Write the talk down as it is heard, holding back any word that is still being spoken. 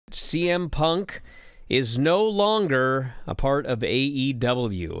CM Punk is no longer a part of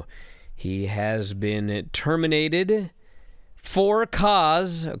AEW. He has been terminated for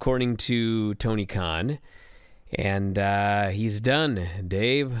cause, according to Tony Khan. And he's done.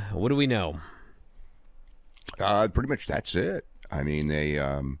 Dave, what do we know? Pretty much that's it. I mean, they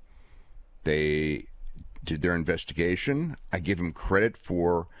did their investigation. I give him credit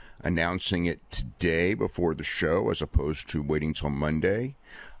for announcing it today before the show as opposed to waiting till Monday,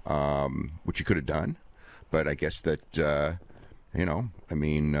 which he could have done. But I guess that,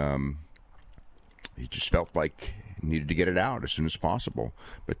 he just felt like he needed to get it out as soon as possible.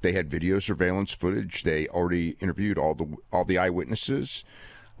 But they had video surveillance footage. They already interviewed all the eyewitnesses.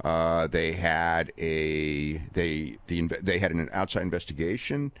 They had an outside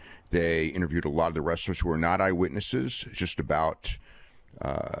investigation. They interviewed a lot of the wrestlers who were not eyewitnesses, just about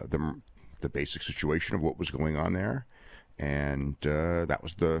the basic situation of what was going on there, and that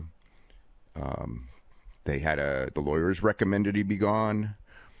was the. They had the lawyers recommended he be gone.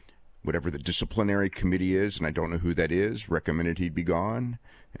 Whatever the disciplinary committee is, and I don't know who that is, recommended he be gone,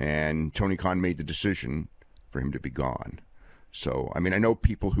 and Tony Khan made the decision for him to be gone. So, I mean, I know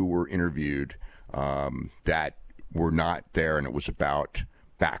people who were interviewed that were not there, and it was about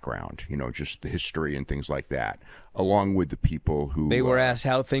background, just the history and things like that, along with the people who... They were asked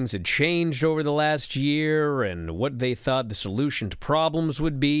how things had changed over the last year and what they thought the solution to problems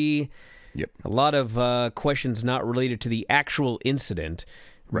would be. Yep. A lot of questions not related to the actual incident,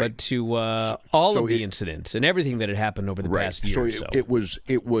 right, but to all of the incidents and everything that had happened over the past year or so. It was,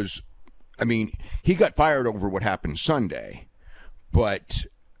 I mean, he got fired over what happened Sunday, but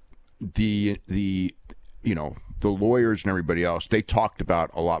the lawyers and everybody else, they talked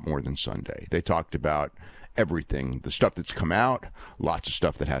about a lot more than Sunday. They talked about everything, the stuff that's come out, lots of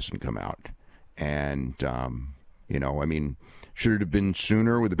stuff that hasn't come out. And, I mean, should it have been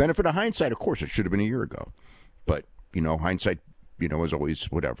sooner? With the benefit of hindsight, of course, it should have been a year ago. But, hindsight, is always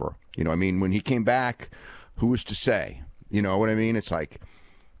whatever. I mean, when he came back, who was to say? You know what I mean? It's like,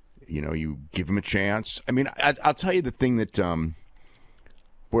 you give him a chance. I mean, I'll tell you the thing that,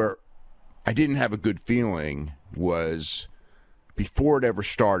 where I didn't have a good feeling was before it ever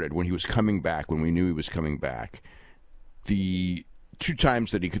started, when he was coming back, when we knew he was coming back, the two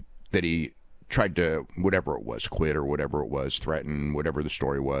times that he tried to, whatever it was, quit or whatever it was, threaten, whatever the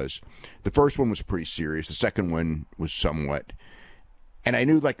story was. The first one was pretty serious. The second one was somewhat. And I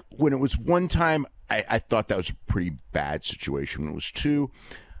knew, like, when it was one time, I thought that was a pretty bad situation. When it was two,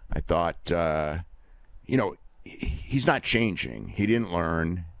 I thought, he's not changing. He didn't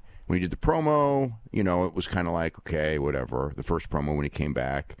learn. When he did the promo, it was kind of like, okay, whatever. The first promo when he came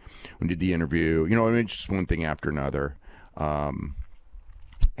back, when he did the interview, just one thing after another.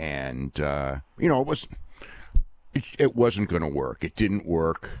 It wasn't going to work. It didn't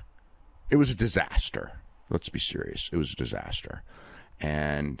work. It was a disaster. Let's be serious. It was a disaster.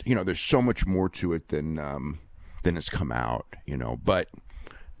 And, there's so much more to it than has come out, but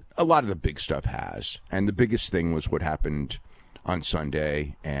a lot of the big stuff has. And the biggest thing was what happened on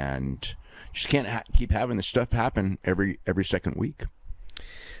Sunday, and just can't keep having this stuff happen every second week.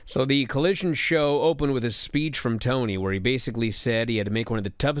 So the Collision show opened with a speech from Tony where he basically said he had to make one of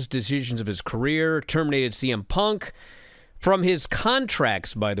the toughest decisions of his career, terminated CM Punk from his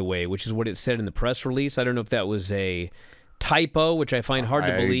contracts, by the way, which is what it said in the press release. I don't know if that was a typo, which I find hard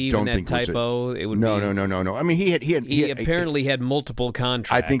to believe in that typo. No. I mean, he apparently had multiple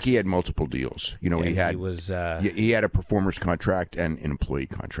contracts. I think he had multiple deals. He had a performer's contract and an employee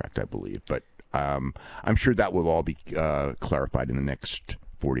contract, I believe. But I'm sure that will all be clarified in the next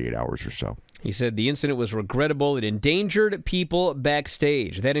 48 hours or so. He said the incident was regrettable. It endangered people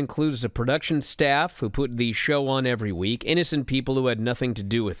backstage. That includes the production staff who put the show on every week, innocent people who had nothing to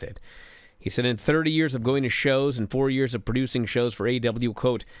do with it. He said, in 30 years of going to shows and 4 years of producing shows for AEW,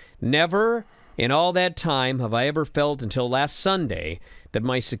 quote, never in all that time have I ever felt until last Sunday that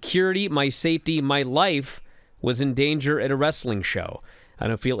my security, my safety, my life was in danger at a wrestling show. I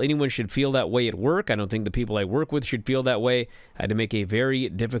don't feel anyone should feel that way at work. I don't think the people I work with should feel that way. I had to make a very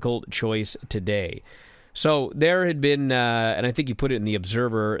difficult choice today. So there had been, and I think you put it in the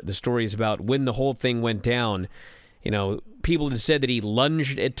Observer, the stories about when the whole thing went down. People had said that he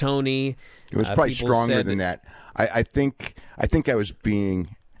lunged at Tony. It was probably stronger than that. I think I was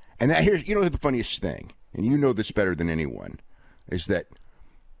being, and that here's, the funniest thing, and you know this better than anyone, is that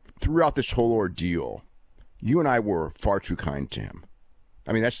throughout this whole ordeal, you and I were far too kind to him.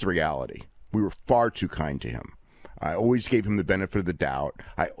 I mean, that's the reality. We were far too kind to him. I always gave him the benefit of the doubt.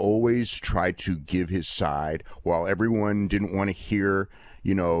 I always tried to give his side while everyone didn't want to hear,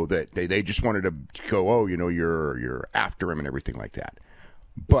 that they just wanted to go, oh, you're after him and everything like that.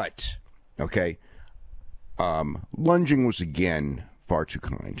 But, okay, lunging was, again, far too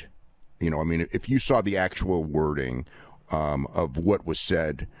kind. I mean, if you saw the actual wording of what was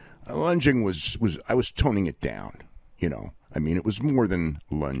said, lunging was I was toning it down, I mean, it was more than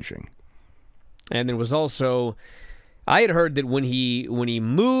lunging. And there was also, I had heard that when he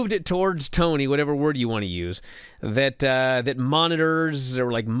moved towards Tony, whatever word you want to use, that monitors, there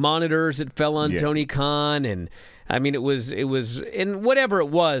were like monitors that fell on Tony Khan, and I mean it was and whatever it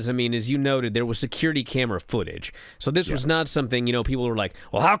was, I mean, as you noted, there was security camera footage. So this was not something, people were like,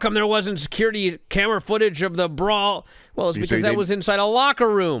 well, how come there wasn't security camera footage of the brawl? Well, it's because that was inside a locker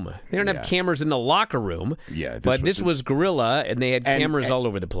room. They don't have cameras in the locker room. Yeah, but this was Gorilla, and they had cameras all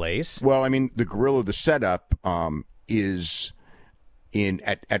over the place. Well, I mean, the Gorilla, the setup is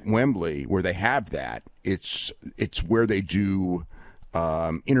at Wembley, where they have that. It's where they do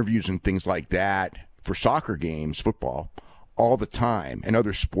interviews and things like that for soccer games, football, all the time, and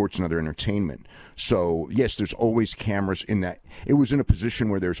other sports and other entertainment. So yes, there's always cameras in that. It was in a position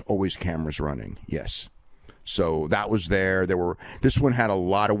where there's always cameras running. Yes. So that was there. This one had a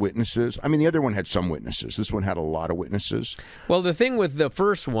lot of witnesses. I mean, the other one had some witnesses. This one had a lot of witnesses. Well, the thing with the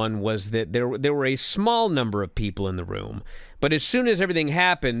first one was that there were a small number of people in the room. But as soon as everything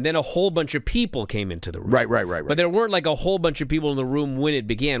happened, then a whole bunch of people came into the room. Right. But there weren't like a whole bunch of people in the room when it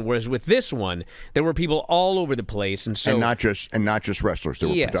began. Whereas with this one, there were people all over the place, and so and not just wrestlers. There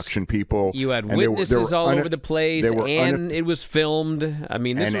were production people. You had witnesses all over the place, and it was filmed. I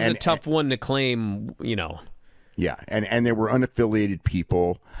mean, this was a tough one to claim. Yeah, and there were unaffiliated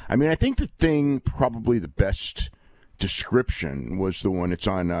people. I mean, I think the thing, probably the best description was the one. It's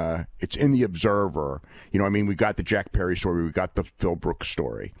in the Observer. I mean, we got the Jack Perry story, we got the Phil Brooks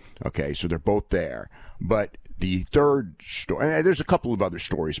story. Okay, so they're both there. But the third story, and there's a couple of other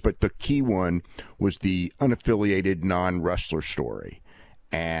stories, but the key one was the unaffiliated non-wrestler story.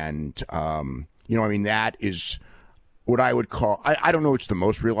 And I mean, that is what I would call. I don't know. It's the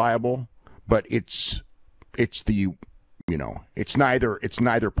most reliable, but it's the, it's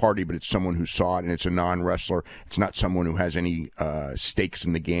neither party, but it's someone who saw it, and it's a non-wrestler. It's not someone who has any stakes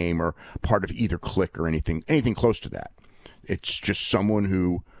in the game or part of either clique or anything close to that. It's just someone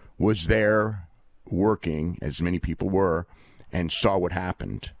who was there working, as many people were, and saw what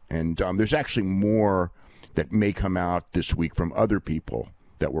happened. And there's actually more that may come out this week from other people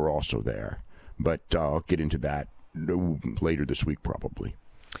that were also there. But I'll get into that later this week, probably.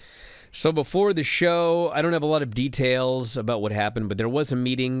 So before the show, I don't have a lot of details about what happened, but there was a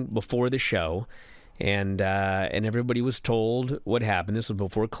meeting before the show, and everybody was told what happened. This was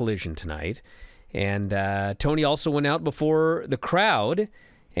before Collision tonight. And Tony also went out before the crowd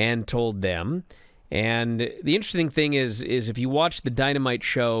and told them. And the interesting thing is if you watch the Dynamite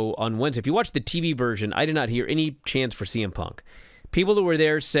show on Wednesday, if you watch the TV version, I did not hear any chants for CM Punk. People who were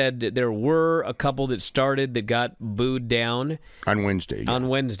there said that there were a couple that started that got booed down on Wednesday. On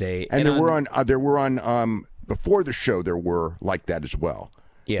Wednesday, and there were on before the show. There were like that as well.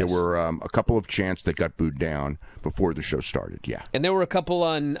 Yes. There were a couple of chants that got booed down before the show started. Yeah, and there were a couple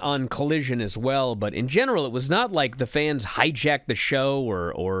on Collision as well. But in general, it was not like the fans hijacked the show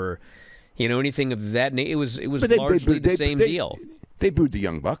or anything of that nature. It was largely the same deal. They booed the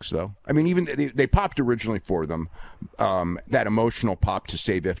Young Bucks, though. I mean, even they popped originally for them, that emotional pop to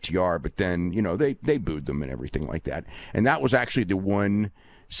save FTR, but then, they booed them and everything like that. And that was actually the one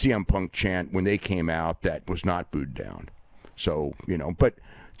CM Punk chant when they came out that was not booed down. So, but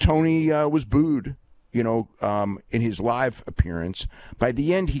Tony was booed, in his live appearance. By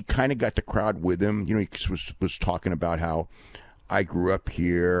the end, he kind of got the crowd with him. He was talking about how I grew up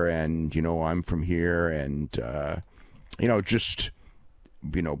here and, I'm from here and,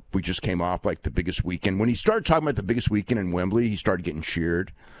 we just came off like the biggest weekend. When he started talking about the biggest weekend in Wembley, he started getting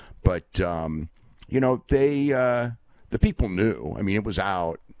cheered. But, the people knew. I mean, it was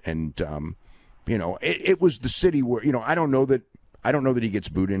out. And, it was the city where, I don't know that he gets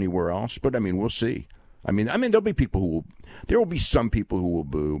booed anywhere else. But, I mean, we'll see. I mean, there'll be people there will be some people who will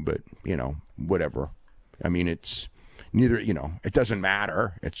boo. But, whatever. I mean, it's neither, it doesn't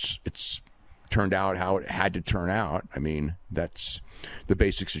matter. It's turned out how it had to turn out. I mean, that's the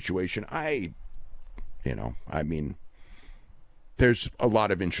basic situation. There's a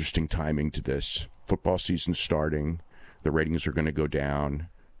lot of interesting timing to this. Football season starting. The ratings are going to go down.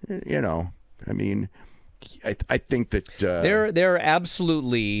 I mean, I think that there are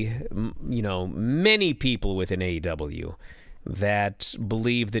absolutely, many people within AEW that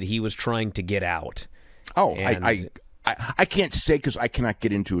believe that he was trying to get out. Oh, and I can't say because I cannot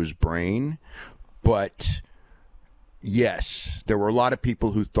get into his brain, but yes, there were a lot of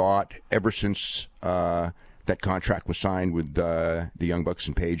people who thought ever since that contract was signed with the Young Bucks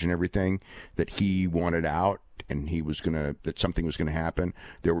and Page and everything, that he wanted out and that something was gonna happen.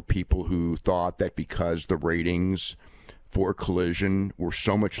 There were people who thought that because the ratings for Collision were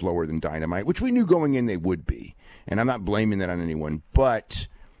so much lower than Dynamite, which we knew going in they would be, and I'm not blaming that on anyone, but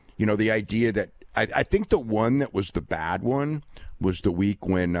the idea that I think the one that was the bad one was the week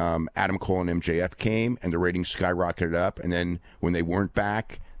when Adam Cole and MJF came and the ratings skyrocketed up, and then when they weren't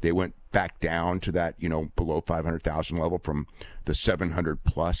back, they went back down to that below 500,000 level from the 700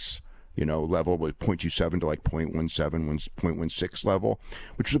 plus level with 0.27 to like 0.17, 0.16 level,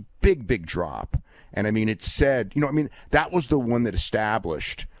 which was a big drop. And I mean, it said, that was the one that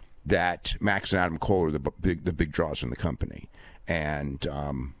established that Max and Adam Cole are the big draws in the company, and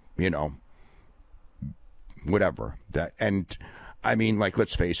whatever that. And I mean, like,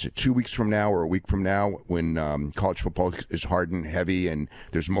 let's face it, 2 weeks from now or a week from now, when college football is hard and heavy and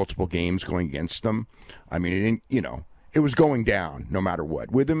there's multiple games going against them, I mean, it was going down no matter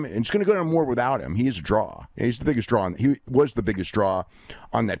what with him, and it's going to go down more without him. He is a draw. He's the biggest draw. He was the biggest draw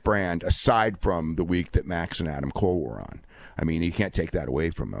on that brand, aside from the week that Max and Adam Cole were on. I mean, you can't take that away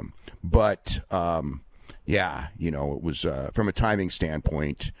from him. But yeah, it was from a timing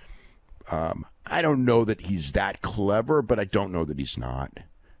standpoint. I don't know that he's that clever, but I don't know that he's not.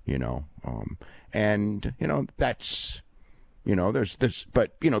 And that's there's this,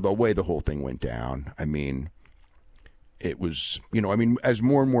 but the way the whole thing went down. I mean. It was, as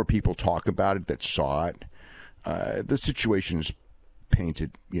more and more people talk about it that saw it, the situation's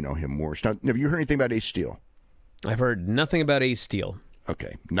painted, him worse. Now, have you heard anything about Ace Steel? I've heard nothing about Ace Steel.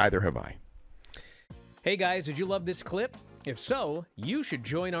 Okay, neither have I. Hey guys, did you love this clip? If so, you should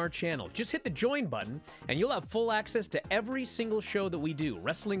join our channel. Just hit the join button, and you'll have full access to every single show that we do.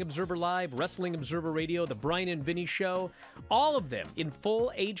 Wrestling Observer Live, Wrestling Observer Radio, The Bryan and Vinny Show, all of them in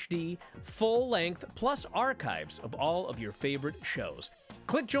full HD, full length, plus archives of all of your favorite shows.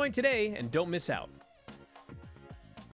 Click join today and don't miss out.